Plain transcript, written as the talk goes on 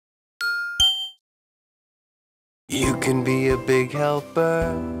You can be a big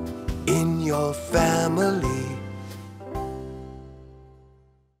helper in your family.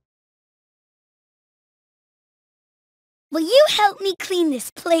 Will you help me clean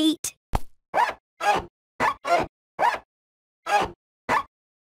this plate?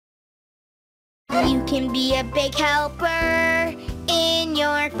 You can be a big helper in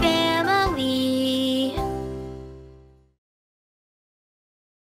your family.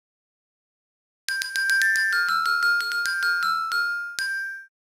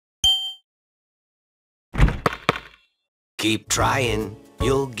 Keep trying,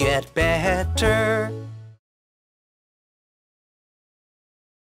 you'll get better.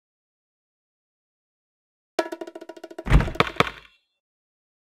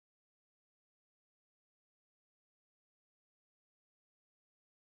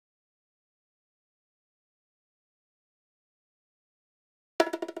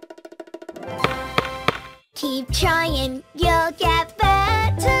 Keep trying, you'll get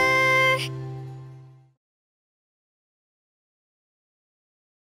better.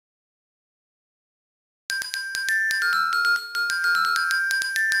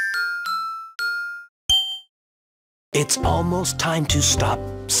 It's almost time to stop,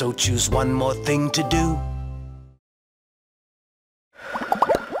 so choose one more thing to do.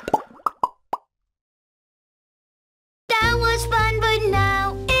 That was fun, but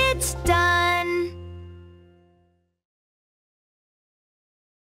now it's done.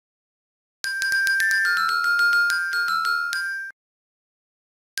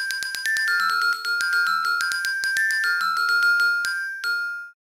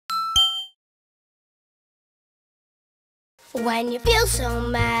 When you feel so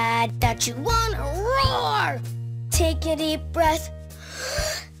mad that you wanna roar, take a deep breath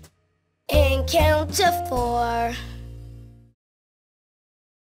and count to 4.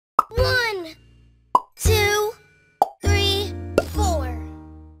 1, 2, 3, 4.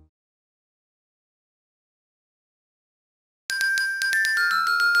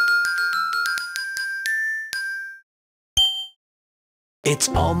 It's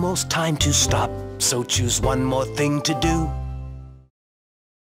almost time to stop, so choose one more thing to do.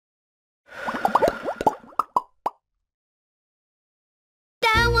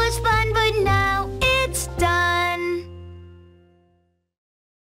 That was fun, but now it's done.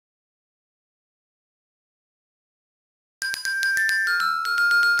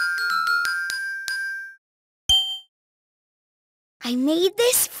 I made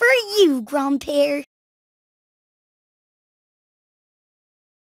this for you, Grandpere.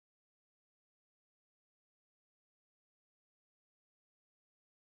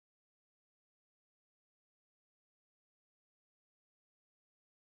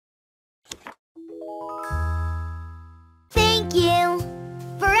 Thank you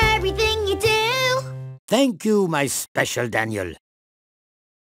for everything you do. Thank you, my special Daniel.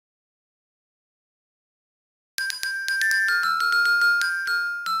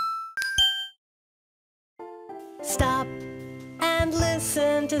 Stop and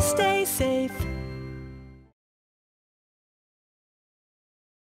listen to stay safe.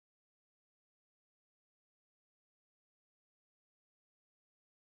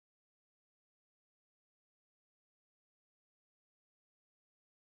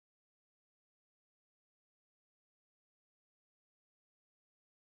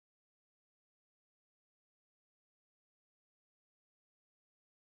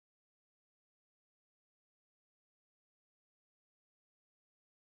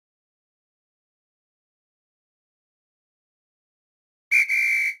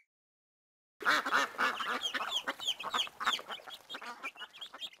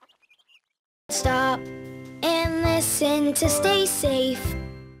 Stop and listen to stay safe.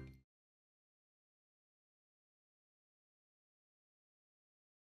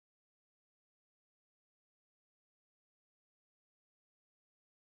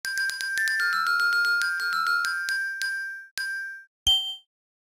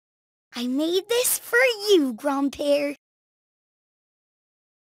 I made this for you, Grandpere.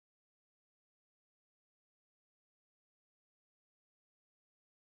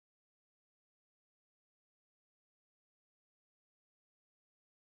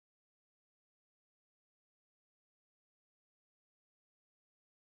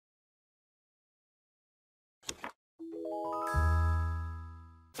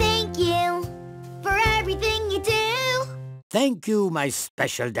 Thank you for everything you do. Thank you, my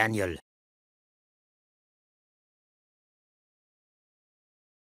special Daniel.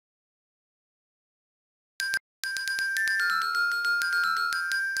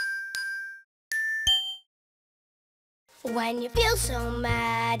 When you feel so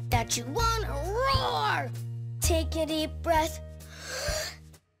mad that you wanna roar, Take a deep breath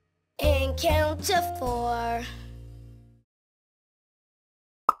and count to 4.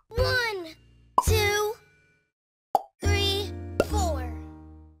 1, 2, 3, 4.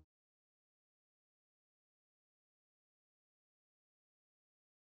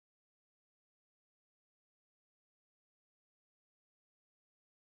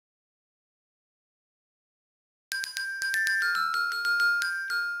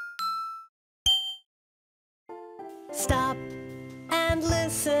 Stop and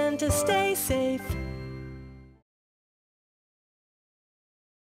listen to stay safe.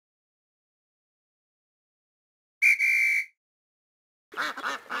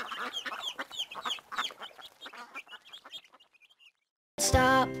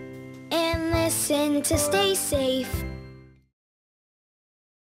 Stop and listen to stay safe.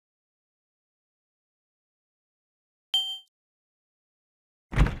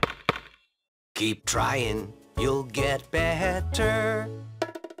 Keep trying, you'll get better.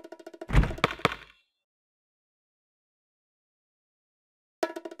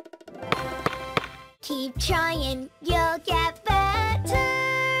 Keep trying, you'll get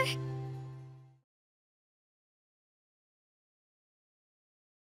better.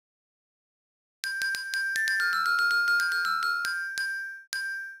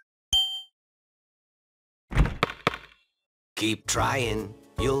 Keep trying,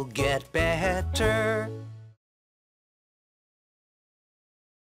 you'll get better.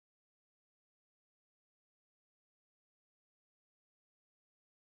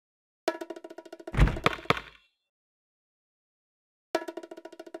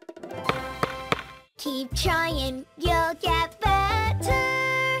 Keep trying, you'll get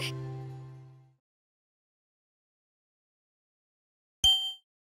better.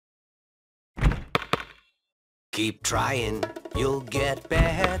 Keep trying, you'll get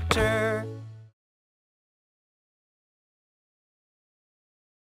better.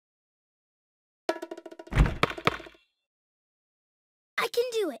 I can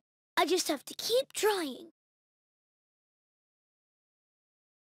do it. I just have to keep trying.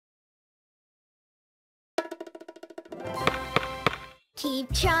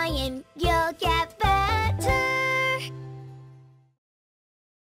 Keep trying, you'll get better.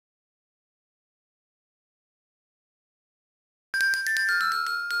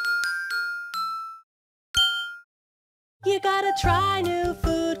 You gotta try new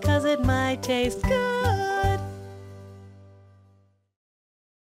food 'cause it might taste good.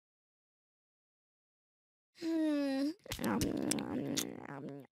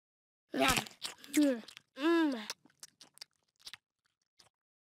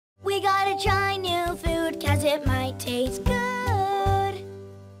 We gotta try new food 'cause it might taste good.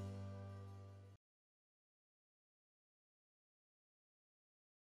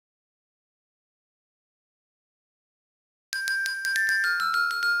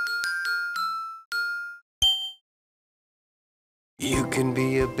 You can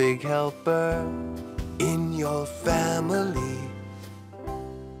be a big helper in your family.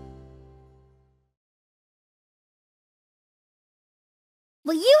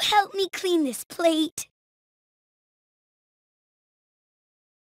 Will you help me clean this plate?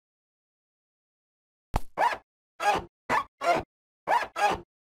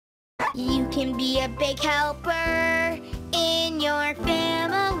 You can be a big helper in your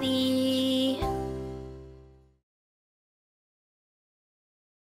family.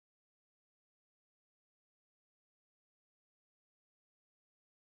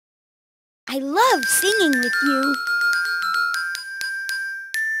 I love singing with you.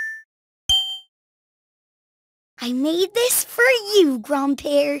 I made this for you,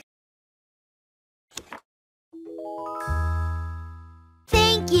 Grandpere.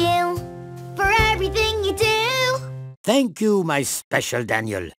 Thank you for everything you do. Thank you, my special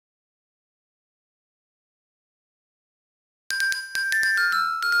Daniel.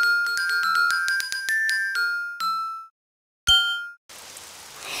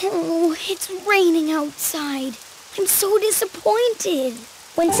 Oh, it's raining outside. I'm so disappointed.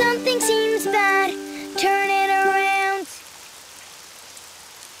 When something seems bad, turn it around.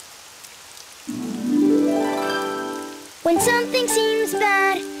 When something seems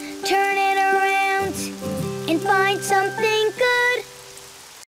bad, turn it around and find something good.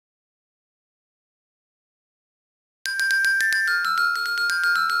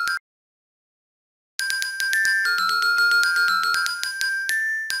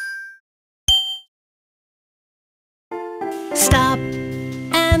 Stop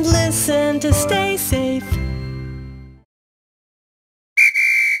and listen to stay safe.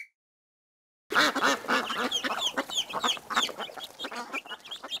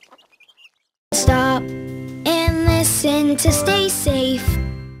 Stop and listen to stay safe.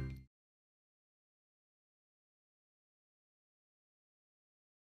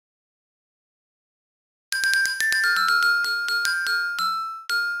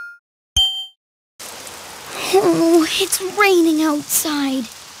 Oh, it's raining outside.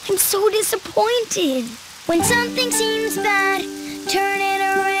 I'm so disappointed. When something seems bad, turn it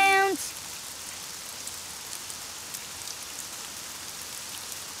around.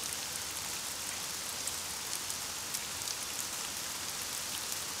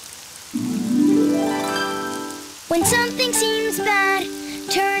 When something seems bad,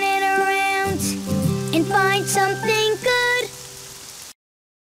 turn it around and find something good.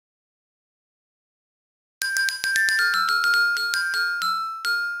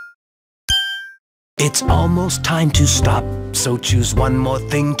 It's almost time to stop, so choose one more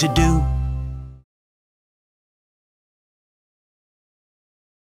thing to do.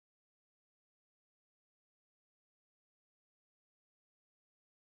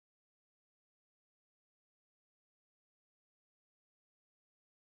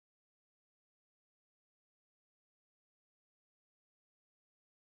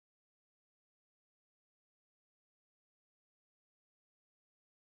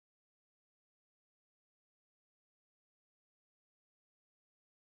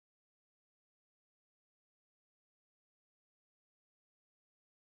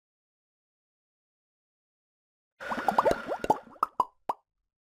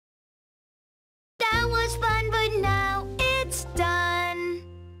 That was fun, but now it's done.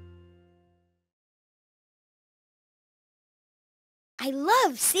 I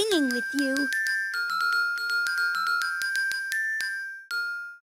love singing with you.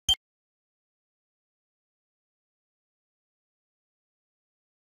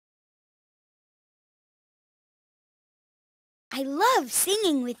 I love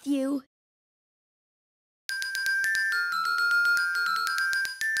singing with you.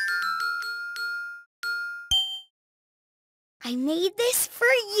 I made this for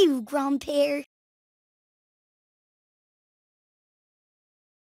you, Grandpere.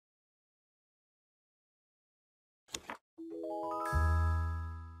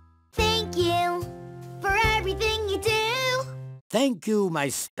 Thank you for everything you do. Thank you, my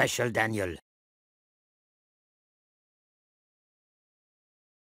special Daniel.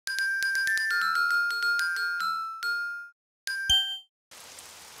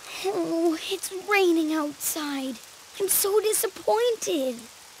 Oh, it's raining outside. I'm so disappointed.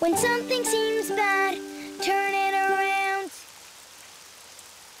 When something seems bad, turn it around.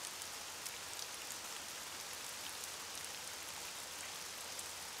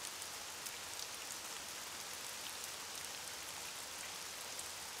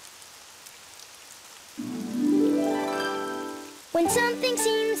 When something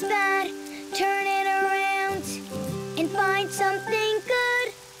seems bad, turn it around and find something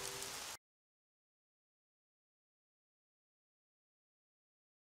good.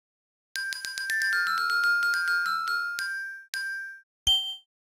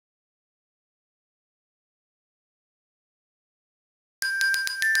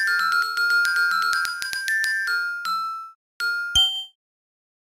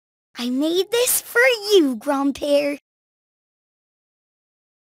 I made this for you, Grandpere.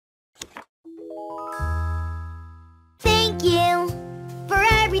 Thank you for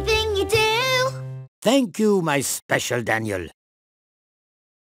everything you do. Thank you, my special Daniel.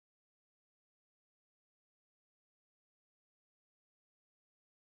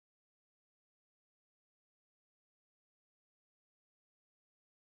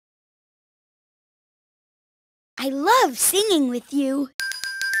 I love singing with you.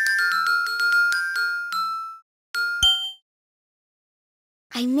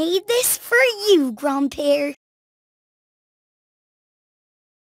 I made this for you, Grandpere.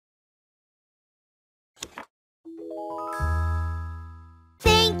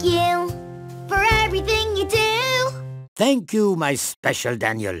 Thank you for everything you do. Thank you, my special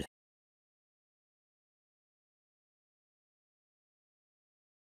Daniel.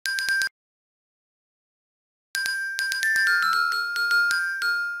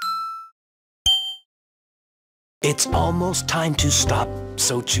 It's almost time to stop,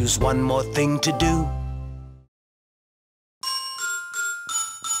 so choose one more thing to do.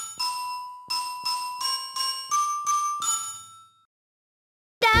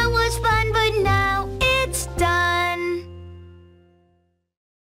 That was fun, but now it's done.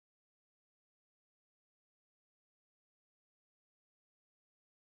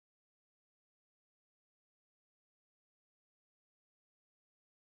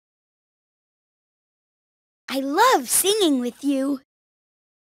 I love singing with you.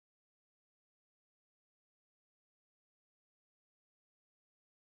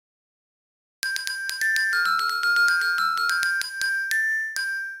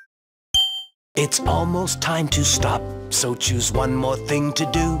 It's almost time to stop, so choose one more thing to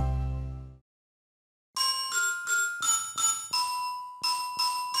do.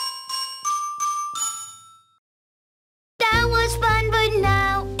 That was fun, but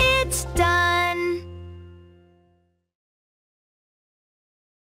now it's done.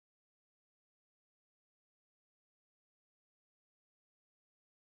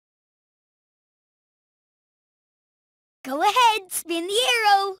 Go ahead, spin the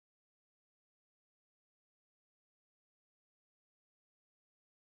arrow.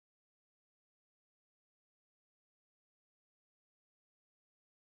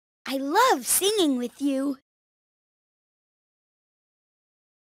 I love singing with you.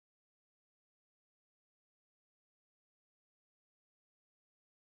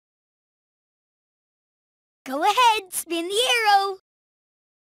 Go ahead, spin the arrow.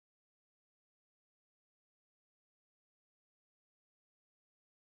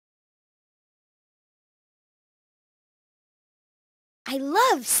 I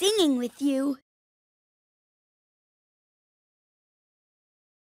love singing with you.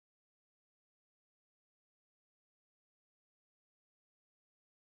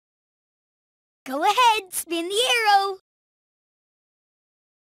 Go ahead, spin the arrow.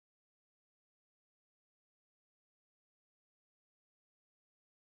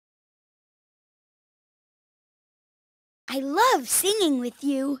 I love singing with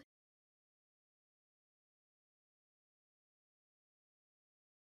you.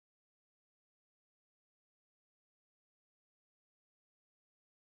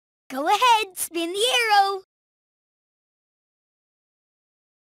 Go ahead, spin the arrow.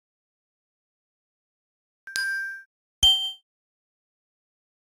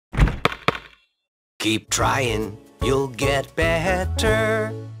 Keep trying, you'll get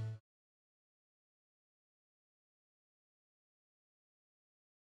better.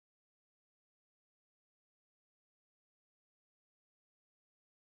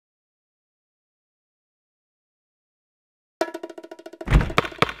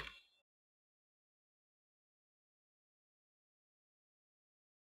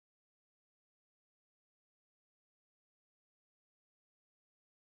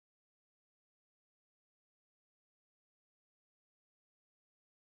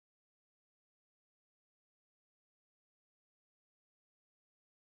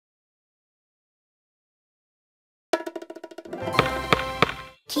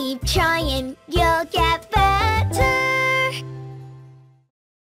 Keep trying, you'll get better.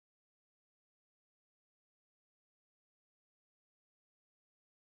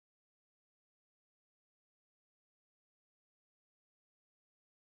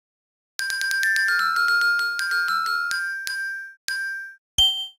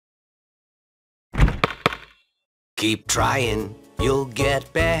 Keep trying, you'll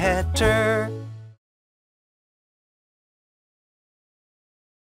get better.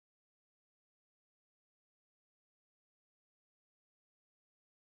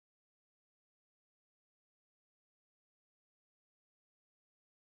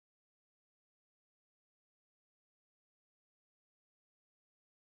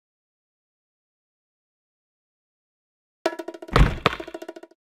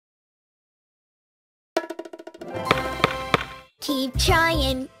 Keep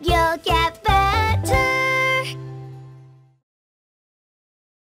trying, you'll get better.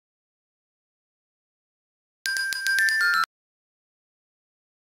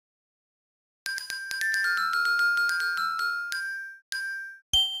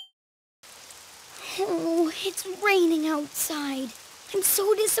 Oh, it's raining outside. I'm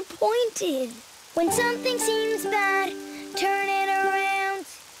so disappointed. When something seems bad, turn it around.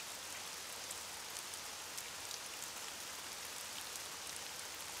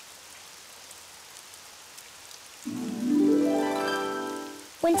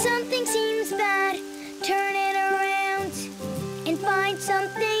 When something seems bad, turn it around and find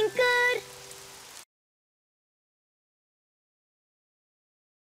something good.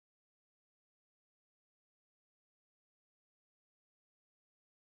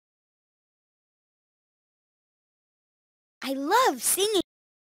 I love singing.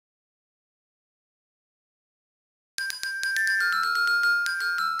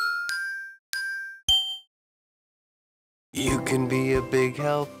 You can be a big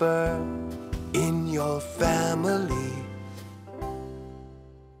helper in your family.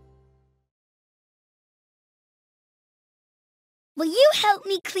 Will you help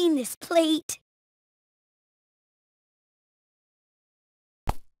me clean this plate?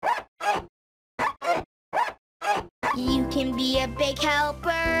 You can be a big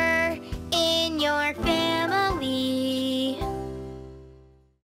helper in your family.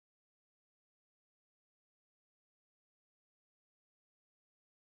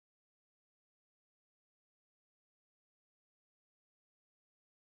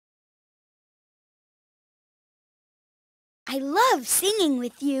 I love singing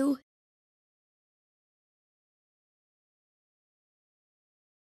with you.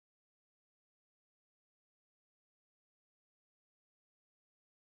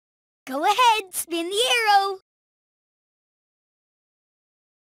 Go ahead, spin the arrow.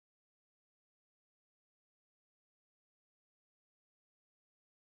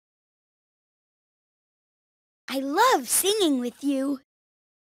 I love singing with you.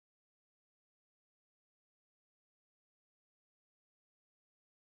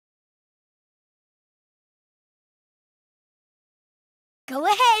 Go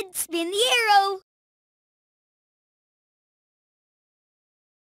ahead, spin the arrow.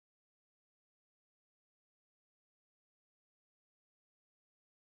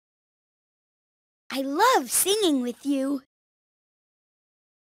 I love singing with you.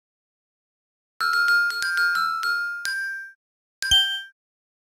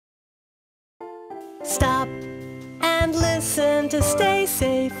 Stop and listen to stay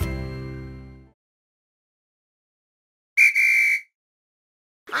safe.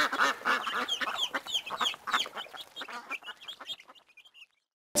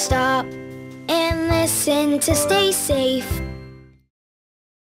 Stop and listen to stay safe.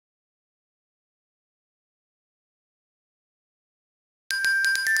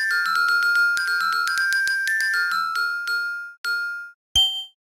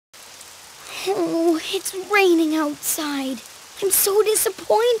 Oh, it's raining outside. I'm so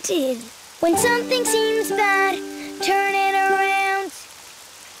disappointed. When something seems bad, turn it around.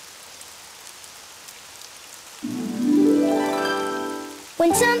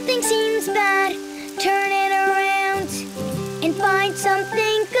 When something seems bad, turn it around and find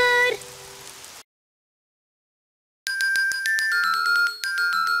something good.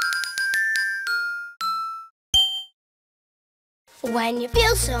 When you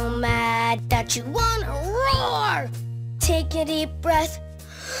feel so mad that you wanna roar, take a deep breath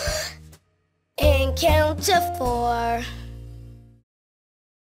and count to 4.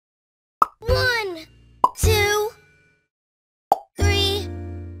 1, 2, 3,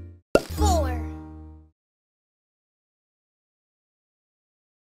 4.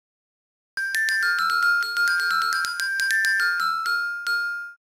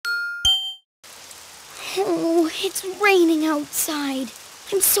 Oh, it's raining outside.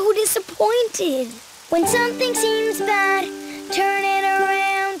 I'm so disappointed. When something seems bad, turn it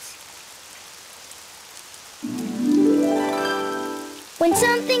around. When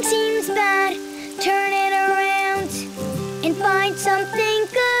something seems bad, turn it around and find something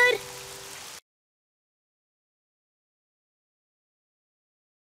good.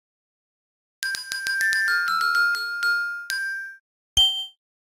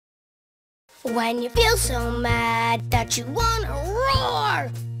 When you feel so mad that you wanna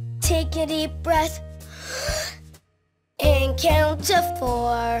roar, take a deep breath and count to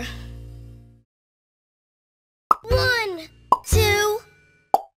 4. 1, 2,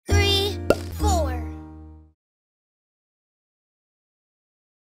 3, 4.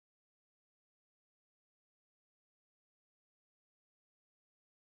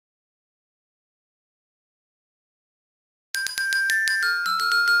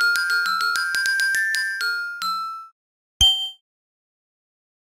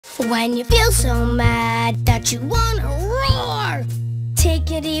 When you feel so mad that you wanna roar, take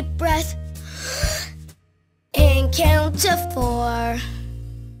a deep breath and count to 4.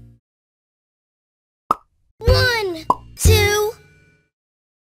 1, 2,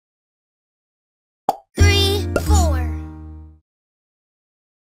 3, 4.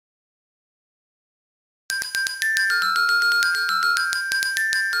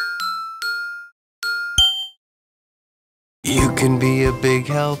 You can be a big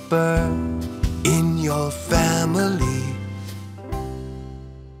helper in your family.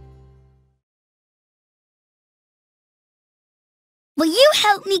 Will you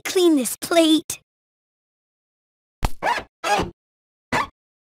help me clean this plate?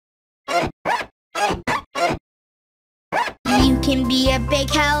 You can be a big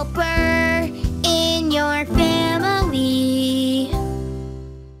helper in your family.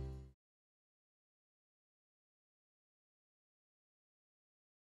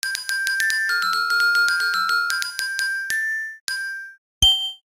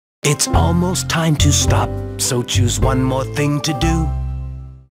 It's almost time to stop, so choose one more thing to do.